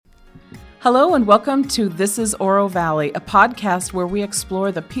Hello and welcome to This is Oro Valley, a podcast where we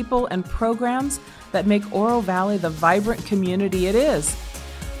explore the people and programs that make Oro Valley the vibrant community it is.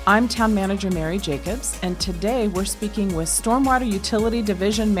 I'm Town Manager Mary Jacobs, and today we're speaking with Stormwater Utility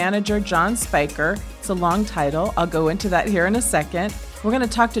Division Manager John Spiker. It's a long title. I'll go into that here in a second. We're going to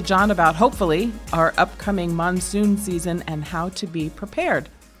talk to John about, hopefully, our upcoming monsoon season and how to be prepared.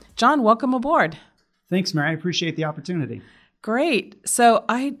 John, welcome aboard. Thanks, Mary. I appreciate the opportunity. Great. So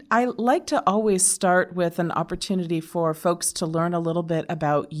I like to always start with an opportunity for folks to learn a little bit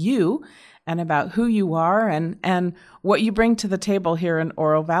about you and about who you are and what you bring to the table here in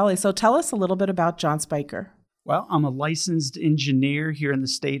Oro Valley. So tell us a little bit about John Spiker. Well, I'm a licensed engineer here in the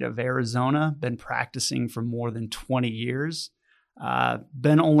state of Arizona. Been practicing for more than 20 years.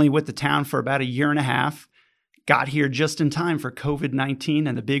 Been only with the town for about a year and a half. Got here just in time for COVID-19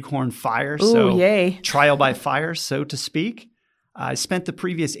 and the Bighorn Fire. Ooh, so yay. Trial by fire, so to speak. I spent the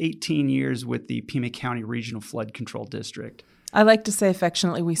previous 18 years with the Pima County Regional Flood Control District. I like to say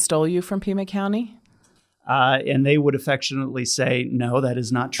affectionately, we stole you from Pima County. And they would affectionately say, no, that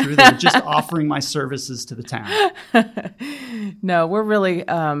is not true. They're just offering my services to the town. No, we're really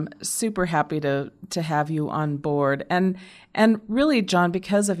super happy to have you on board. And really, John,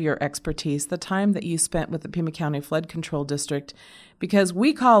 because of your expertise, the time that you spent with the Pima County Flood Control District, because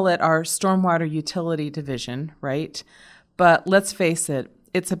we call it our Stormwater Utility Division, right? But let's face it,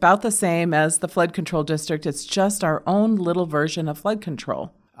 it's about the same as the Flood Control District. It's just our own little version of flood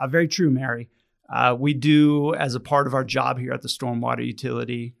control. Very true, Mary. We do, as a part of our job here at the Stormwater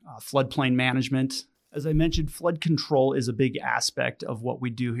Utility, floodplain management. As I mentioned, flood control is a big aspect of what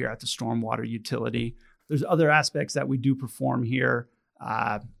we do here at the Stormwater Utility. There's other aspects that we do perform here.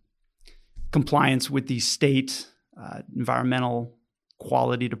 Compliance with the state environmental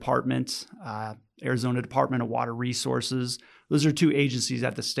quality department, Arizona Department of Water Resources. Those are two agencies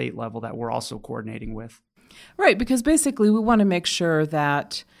at the state level that we're also coordinating with. Right, because basically we want to make sure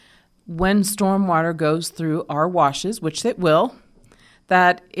that when stormwater goes through our washes, which it will,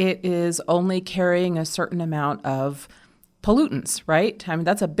 that it is only carrying a certain amount of pollutants, right? I mean,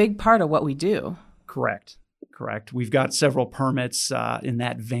 that's a big part of what we do. Correct. We've got several permits in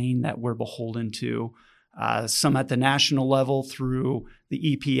that vein that we're beholden to, some at the national level through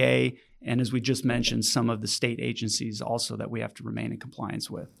the EPA, and as we just mentioned, some of the state agencies also that we have to remain in compliance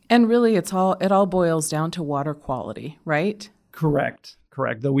with. And really, it all boils down to water quality, right? Correct.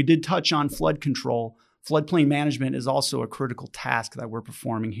 Though we did touch on flood control, floodplain management is also a critical task that we're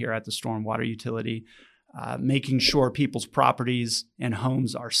performing here at the Stormwater Utility, making sure people's properties and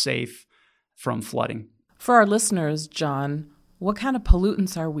homes are safe from flooding. For our listeners, John, what kind of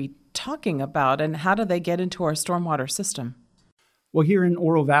pollutants are we talking about, and how do they get into our stormwater system? Well, here in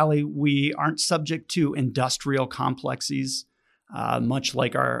Oro Valley, we aren't subject to industrial complexes, much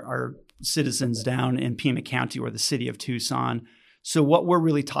like our citizens down in Pima County or the city of Tucson. So what we're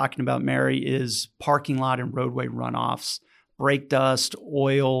really talking about, Mary, is parking lot and roadway runoffs, brake dust,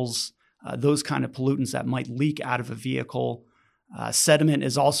 oils, those kind of pollutants that might leak out of a vehicle. Sediment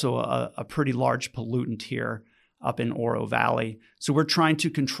is also a pretty large pollutant here up in Oro Valley. So we're trying to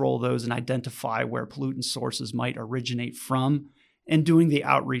control those and identify where pollutant sources might originate from and doing the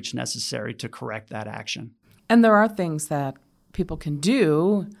outreach necessary to correct that action. And there are things that people can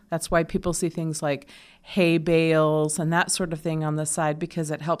do. That's why people see things like hay bales and that sort of thing on the side,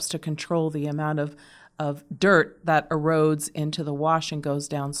 because it helps to control the amount of dirt that erodes into the wash and goes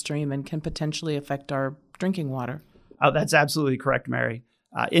downstream and can potentially affect our drinking water. Oh, that's absolutely correct, Mary.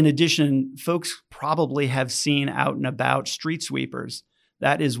 In addition, folks probably have seen out and about street sweepers.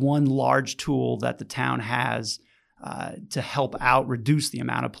 That is one large tool that the town has to help out reduce the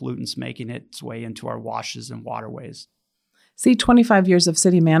amount of pollutants making its way into our washes and waterways. See, 25 years of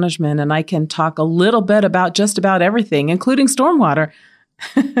city management, and I can talk a little bit about just about everything, including stormwater.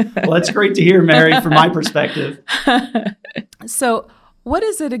 Well, that's great to hear, Mary, from my perspective. So what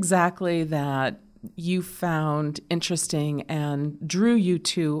is it exactly that you found interesting and drew you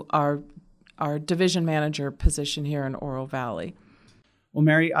to our division manager position here in Oro Valley? Well,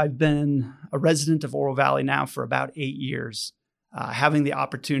 Mary, I've been a resident of Oro Valley now for about 8 years. Having the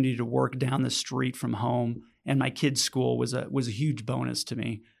opportunity to work down the street from home and my kids' school was a huge bonus to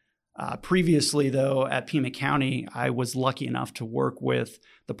me. Previously, though, at Pima County, I was lucky enough to work with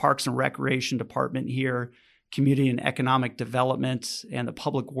the Parks and Recreation Department here, Community and Economic Development, and the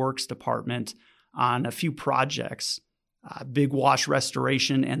Public Works Department on a few projects. Big Wash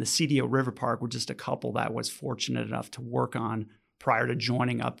Restoration and the CDO River Park were just a couple that I was fortunate enough to work on prior to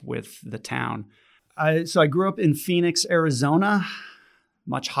joining up with the town. So I grew up in Phoenix, Arizona,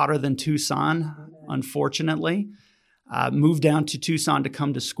 much hotter than Tucson, unfortunately. moved down to Tucson to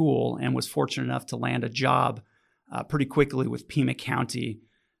come to school and was fortunate enough to land a job pretty quickly with Pima County,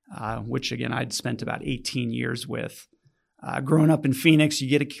 which, again, I'd spent about 18 years with. Growing up in Phoenix, you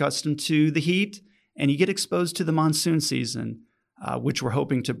get accustomed to the heat and you get exposed to the monsoon season, which we're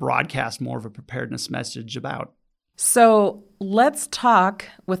hoping to broadcast more of a preparedness message about. So let's talk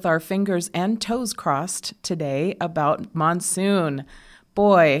with our fingers and toes crossed today about monsoon.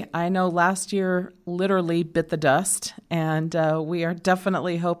 Boy, I know last year literally bit the dust, and we are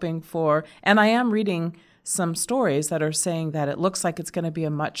definitely hoping for, and I am reading some stories that are saying that it looks like it's going to be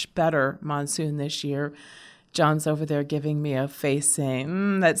a much better monsoon this year. John's over there giving me a face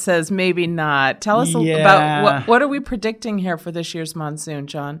saying, that says maybe not. Tell us about what are we predicting here for this year's monsoon,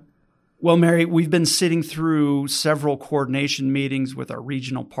 John? Well, Mary, we've been sitting through several coordination meetings with our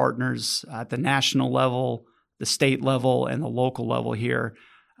regional partners at the national level, the state level, and the local level here,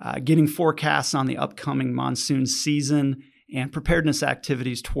 getting forecasts on the upcoming monsoon season and preparedness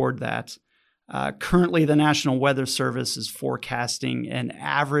activities toward that. Currently, the National Weather Service is forecasting an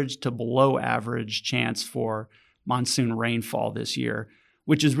average to below average chance for monsoon rainfall this year,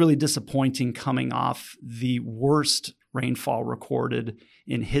 which is really disappointing coming off the worst rainfall recorded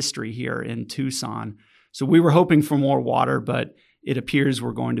in history here in Tucson. So we were hoping for more water, but it appears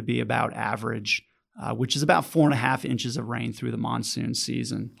we're going to be about average, which is about 4.5 inches of rain through the monsoon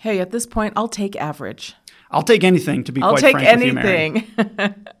season. Hey, at this point, I'll take average. I'll take anything, to be quite frank with you, Mary. I'll take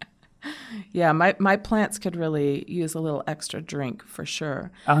anything. Yeah, my plants could really use a little extra drink for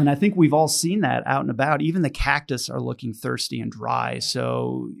sure. And I think we've all seen that out and about. Even the cactus are looking thirsty and dry.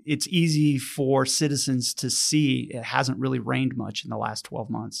 So it's easy for citizens to see it hasn't really rained much in the last 12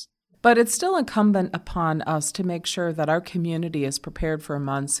 months. But it's still incumbent upon us to make sure that our community is prepared for a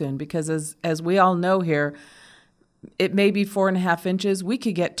monsoon because as we all know here, it may be 4.5 inches. We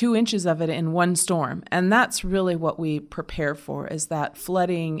could get 2 inches of it in one storm. And that's really what we prepare for is that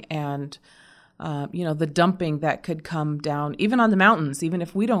flooding and, the dumping that could come down, even on the mountains. Even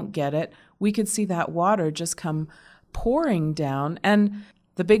if we don't get it, we could see that water just come pouring down. And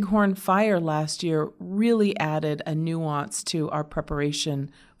the Bighorn fire last year really added a nuance to our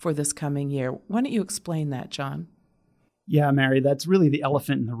preparation for this coming year. Why don't you explain that, John? Yeah, Mary, that's really the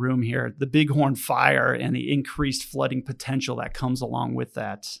elephant in the room here. The Bighorn fire and the increased flooding potential that comes along with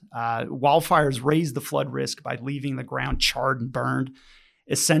that. Wildfires raise the flood risk by leaving the ground charred and burned,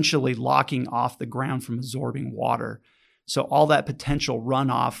 essentially locking off the ground from absorbing water. So all that potential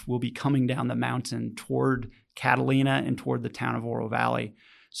runoff will be coming down the mountain toward Catalina and toward the town of Oro Valley.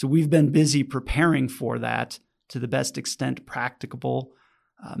 So we've been busy preparing for that to the best extent practicable.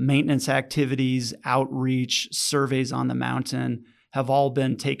 Maintenance activities, outreach, surveys on the mountain have all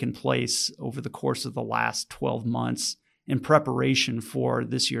been taking place over the course of the last 12 months in preparation for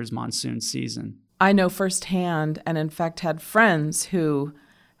this year's monsoon season. I know firsthand, and in fact had friends who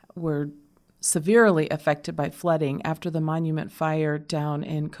were severely affected by flooding after the Monument Fire down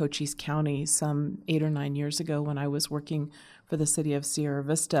in Cochise County some 8 or 9 years ago when I was working for the city of Sierra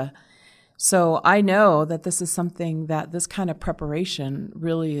Vista. So I know that this is something that this kind of preparation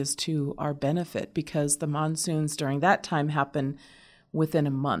really is to our benefit because the monsoons during that time happen within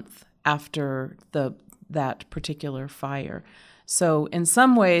a month after that particular fire. So in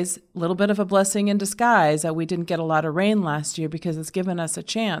some ways, a little bit of a blessing in disguise that we didn't get a lot of rain last year because it's given us a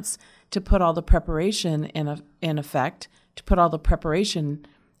chance to put all the preparation in effect, to put all the preparation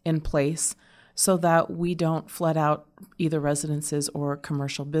in place so that we don't flood out either residences or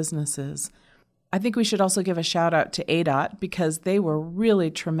commercial businesses. I think we should also give a shout out to ADOT because they were really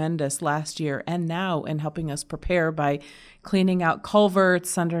tremendous last year and now in helping us prepare by cleaning out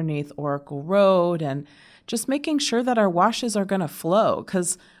culverts underneath Oracle Road and just making sure that our washes are going to flow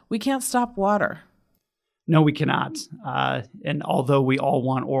because we can't stop water. No, we cannot. And although we all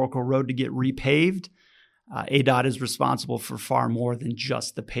want Oracle Road to get repaved, ADOT is responsible for far more than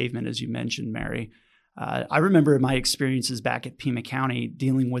just the pavement, as you mentioned, Mary. I remember my experiences back at Pima County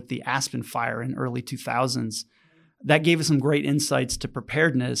dealing with the Aspen fire in early 2000s. That gave us some great insights to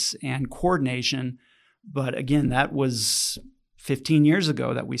preparedness and coordination. But again, that was 15 years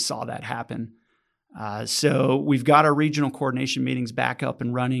ago that we saw that happen. So we've got our regional coordination meetings back up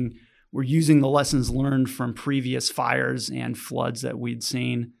and running. We're using the lessons learned from previous fires and floods that we'd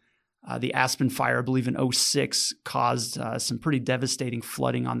seen. The Aspen fire, I believe in 2006, caused some pretty devastating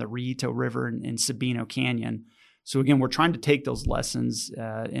flooding on the Rillito River in Sabino Canyon. So again, we're trying to take those lessons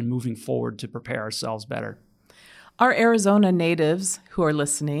and moving forward to prepare ourselves better. Our Arizona natives who are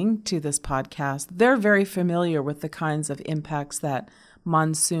listening to this podcast, they're very familiar with the kinds of impacts that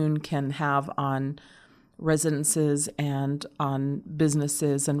monsoon can have on residences and on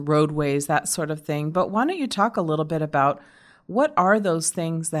businesses and roadways, that sort of thing. But why don't you talk a little bit about what are those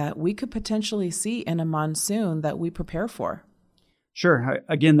things that we could potentially see in a monsoon that we prepare for? Sure.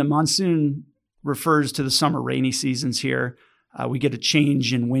 Again, the monsoon refers to the summer rainy seasons here. We get a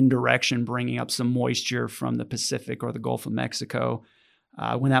change in wind direction, bringing up some moisture from the Pacific or the Gulf of Mexico.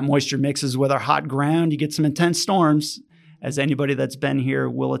 When that moisture mixes with our hot ground, you get some intense storms, as anybody that's been here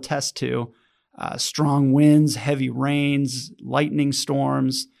will attest to. Strong winds, heavy rains, lightning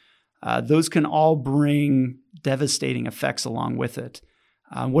storms, those can all bring devastating effects along with it.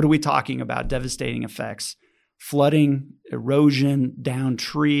 What are we talking about? Devastating effects. Flooding, erosion, down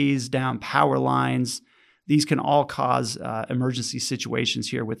trees, down power lines. These can all cause emergency situations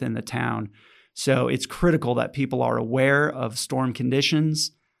here within the town. So it's critical that people are aware of storm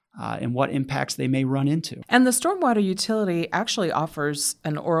conditions and what impacts they may run into. And the Stormwater Utility actually offers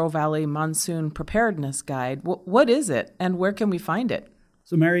an Oro Valley Monsoon Preparedness Guide. What is it, and where can we find it?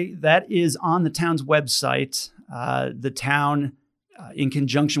 So, Mary, that is on the town's website. The town, in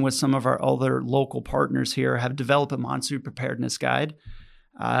conjunction with some of our other local partners here, have developed a Monsoon Preparedness Guide.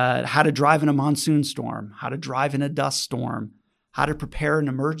 How to drive in a monsoon storm, how to drive in a dust storm, how to prepare an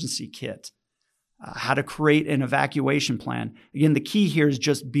emergency kit, how to create an evacuation plan. Again, the key here is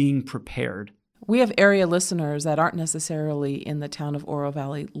just being prepared. We have area listeners that aren't necessarily in the town of Oro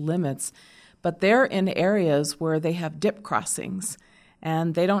Valley limits, but they're in areas where they have dip crossings,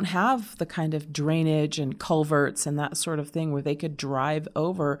 and they don't have the kind of drainage and culverts and that sort of thing where they could drive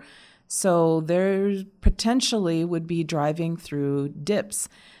over. So there potentially would be driving through dips.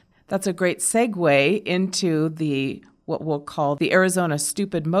 That's a great segue into what we'll call the Arizona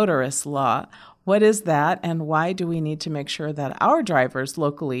Stupid Motorist Law. What is that, and why do we need to make sure that our drivers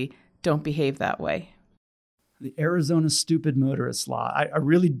locally don't behave that way? The Arizona Stupid Motorist Law. I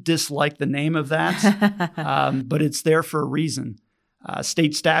really dislike the name of that, but it's there for a reason.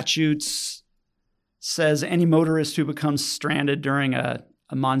 State statutes says any motorist who becomes stranded during a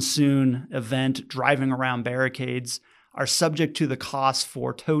monsoon event driving around barricades are subject to the cost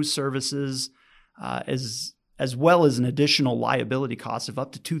for tow services as well as an additional liability cost of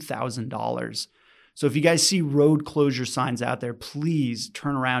up to $2,000. So if you guys see road closure signs out there, please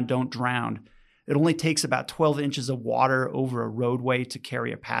turn around, don't drown. It only takes about 12 inches of water over a roadway to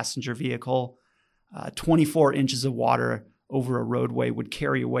carry a passenger vehicle. 24 inches of water over a roadway would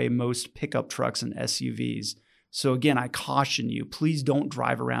carry away most pickup trucks and SUVs. So again, I caution you, please don't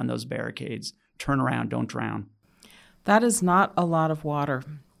drive around those barricades. Turn around, don't drown. That is not a lot of water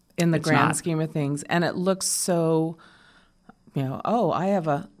in the grand scheme of things. And it looks so, I have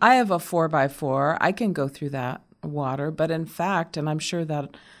a 4x4. I can go through that water. But in fact, and I'm sure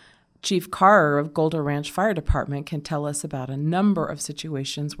that Chief Carr of Golder Ranch Fire Department can tell us about a number of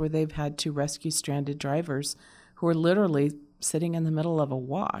situations where they've had to rescue stranded drivers who are literally sitting in the middle of a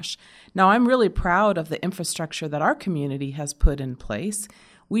wash. Now, I'm really proud of the infrastructure that our community has put in place.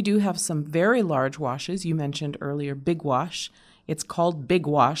 We do have some very large washes. You mentioned earlier Big Wash. It's called Big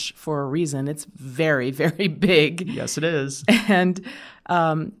Wash for a reason. It's very, very big. Yes, it is. And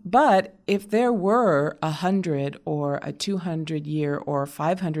but if there were 100 or a 200-year or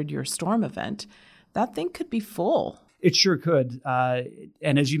 500-year storm event, that thing could be full. It sure could.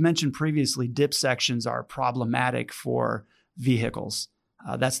 And as you mentioned previously, dip sections are problematic for vehicles.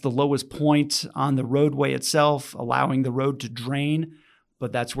 That's the lowest point on the roadway itself, allowing the road to drain,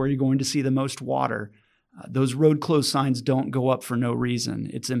 but that's where you're going to see the most water. Those road closed signs don't go up for no reason.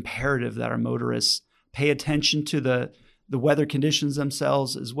 It's imperative that our motorists pay attention to the weather conditions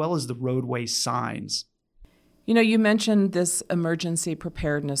themselves as well as the roadway signs. You mentioned this emergency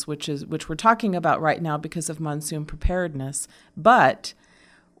preparedness, which we're talking about right now because of monsoon preparedness, but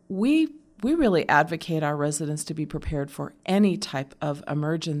we really advocate our residents to be prepared for any type of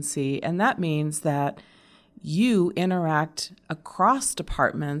emergency, and that means that you interact across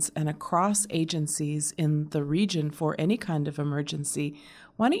departments and across agencies in the region for any kind of emergency.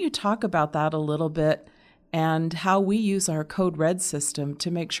 Why don't you talk about that a little bit and how we use our Code Red system to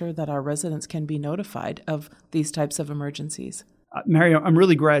make sure that our residents can be notified of these types of emergencies? Mary, I'm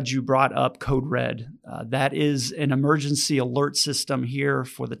really glad you brought up Code Red. That is an emergency alert system here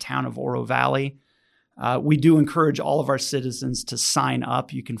for the town of Oro Valley. We do encourage all of our citizens to sign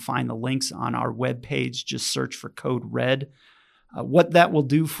up. You can find the links on our webpage. Just search for Code Red. What that will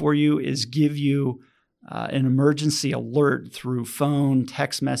do for you is give you an emergency alert through phone,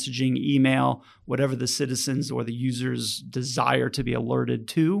 text messaging, email, whatever the citizens or the users desire to be alerted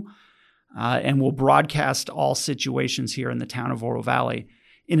to. And we'll broadcast all situations here in the town of Oro Valley.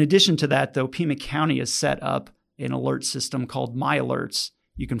 In addition to that, though, Pima County has set up an alert system called My Alerts.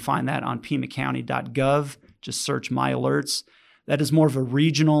 You can find that on pimacounty.gov. Just search My Alerts. That is more of a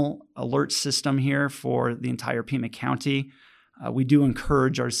regional alert system here for the entire Pima County. We do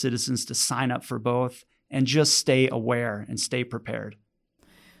encourage our citizens to sign up for both and just stay aware and stay prepared.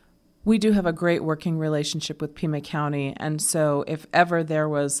 We do have a great working relationship with Pima County, and so if ever there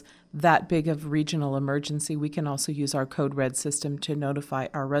was that big of regional emergency, we can also use our Code Red system to notify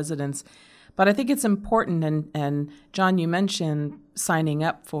our residents. But I think it's important, and John, you mentioned signing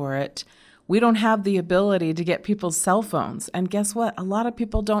up for it. We don't have the ability to get people's cell phones, and guess what? A lot of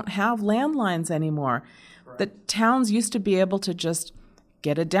people don't have landlines anymore. Right. The towns used to be able to just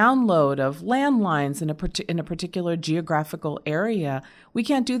get a download of landlines in a particular geographical area. We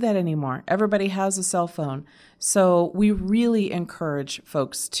can't do that anymore. Everybody has a cell phone. So we really encourage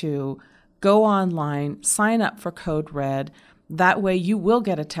folks to go online, sign up for Code Red. That way you will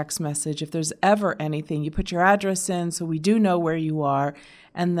get a text message if there's ever anything. You put your address in so we do know where you are,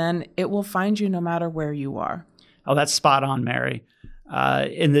 and then it will find you no matter where you are. Oh, that's spot on, Mary.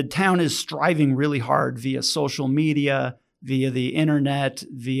 And the town is striving really hard via social media, via the internet,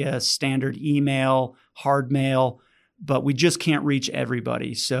 via standard email, hard mail, but we just can't reach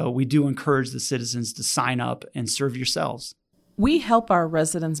everybody. So we do encourage the citizens to sign up and serve yourselves. We help our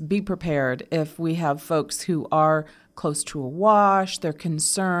residents be prepared if we have folks who are close to a wash, they're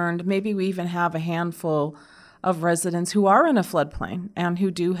concerned. Maybe we even have a handful of residents who are in a floodplain and who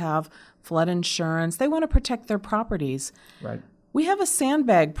do have flood insurance. They want to protect their properties. Right. We have a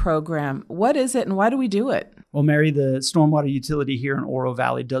sandbag program. What is it and why do we do it? Well, Mary, the stormwater utility here in Oro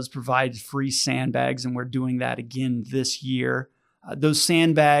Valley does provide free sandbags, and we're doing that again this year. Those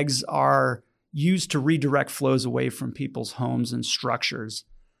sandbags are used to redirect flows away from people's homes and structures.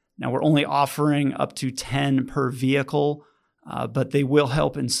 Now, we're only offering up to 10 per vehicle, but they will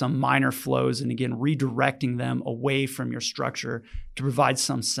help in some minor flows and, again, redirecting them away from your structure to provide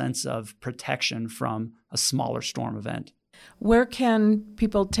some sense of protection from a smaller storm event. Where can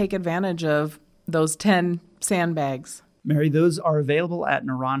people take advantage of those 10 sandbags? Mary, those are available at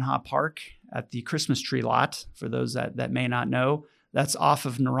Naranja Park at the Christmas tree lot, for those that may not know. That's off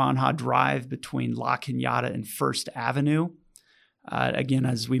of Naranja Drive between La Cañada and First Avenue. Again,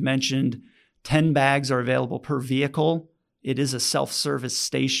 as we mentioned, 10 bags are available per vehicle. It is a self-service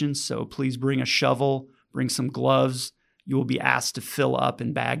station, so please bring a shovel, bring some gloves. You will be asked to fill up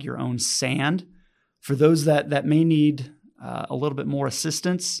and bag your own sand. For those that may need a little bit more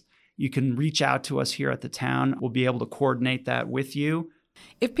assistance, you can reach out to us here at the town. We'll be able to coordinate that with you.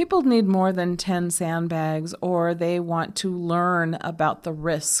 If people need more than 10 sandbags or they want to learn about the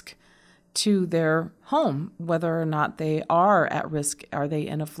risk to their home, whether or not they are at risk, are they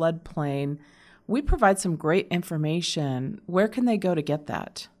in a floodplain, we provide some great information. Where can they go to get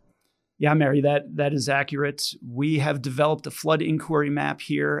that? Yeah, Mary, that is accurate. We have developed a flood inquiry map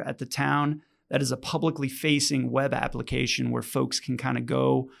here at the town. That is a publicly facing web application where folks can kind of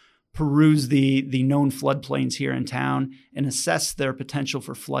go peruse the known floodplains here in town and assess their potential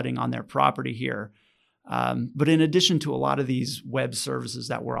for flooding on their property here. But in addition to a lot of these web services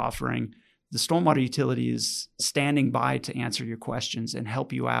that we're offering, the stormwater utility is standing by to answer your questions and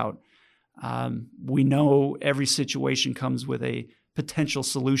help you out. We know every situation comes with a potential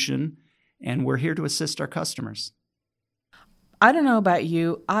solution, and we're here to assist our customers. I don't know about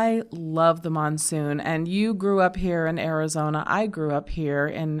you. I love the monsoon, and you grew up here in Arizona. I grew up here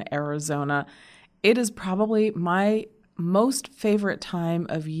in Arizona. It is probably my most favorite time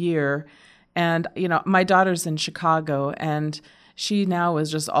of year. And, my daughter's in Chicago, and she now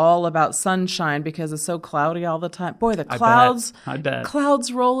is just all about sunshine because it's so cloudy all the time. Boy, the clouds, I bet.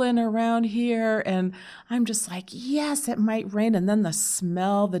 Clouds roll in around here, and I'm just like, yes, it might rain. And then the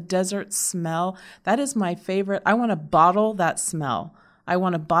smell, the desert smell, that is my favorite. I want to bottle that smell. I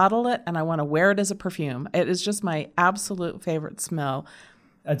want to bottle it, and I want to wear it as a perfume. It is just my absolute favorite smell.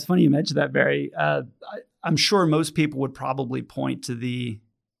 It's funny you mentioned that, Barry. I'm sure most people would probably point to the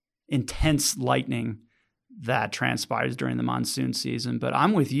intense lightning that transpires during the monsoon season. But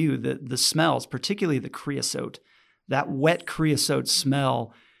I'm with you. The smells, particularly the creosote, that wet creosote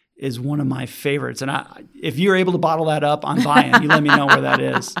smell is one of my favorites. And if you're able to bottle that up, I'm buying. You let me know where that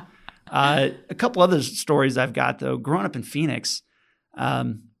is. A couple other stories I've got, though. Growing up in Phoenix,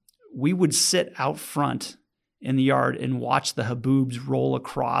 we would sit out front in the yard and watch the haboobs roll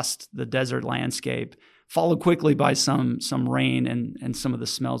across the desert landscape, followed quickly by some rain and some of the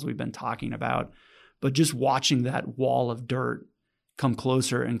smells we've been talking about. But just watching that wall of dirt come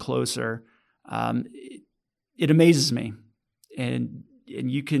closer and closer, it amazes me. And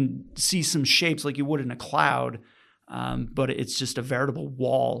you can see some shapes like you would in a cloud, but it's just a veritable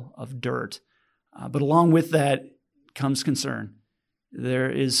wall of dirt. But along with that comes concern. There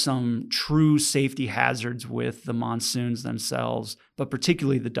is some true safety hazards with the monsoons themselves, but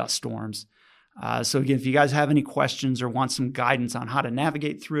particularly the dust storms. So again, if you guys have any questions or want some guidance on how to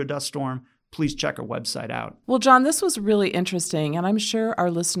navigate through a dust storm, please check our website out. Well, John, this was really interesting, and I'm sure our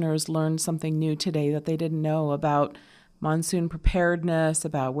listeners learned something new today that they didn't know about monsoon preparedness,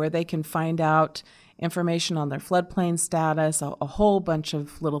 about where they can find out information on their floodplain status, a whole bunch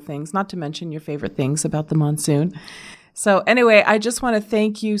of little things, not to mention your favorite things about the monsoon. So anyway, I just want to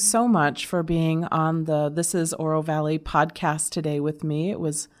thank you so much for being on the This is Oro Valley podcast today with me. It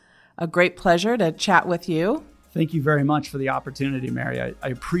was a great pleasure to chat with you. Thank you very much for the opportunity, Mary. I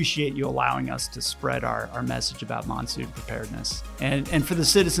appreciate you allowing us to spread our message about monsoon preparedness. And for the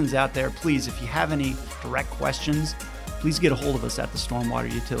citizens out there, please, if you have any direct questions, please get a hold of us at the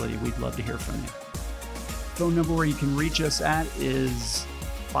Stormwater Utility. We'd love to hear from you. Phone number where you can reach us at is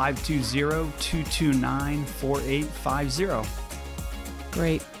 520-229-4850.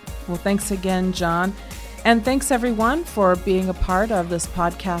 Great. Well, thanks again, John. And thanks, everyone, for being a part of this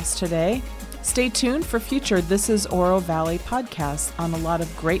podcast today. Stay tuned for future This is Oro Valley podcasts on a lot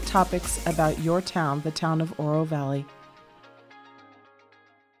of great topics about your town, the town of Oro Valley.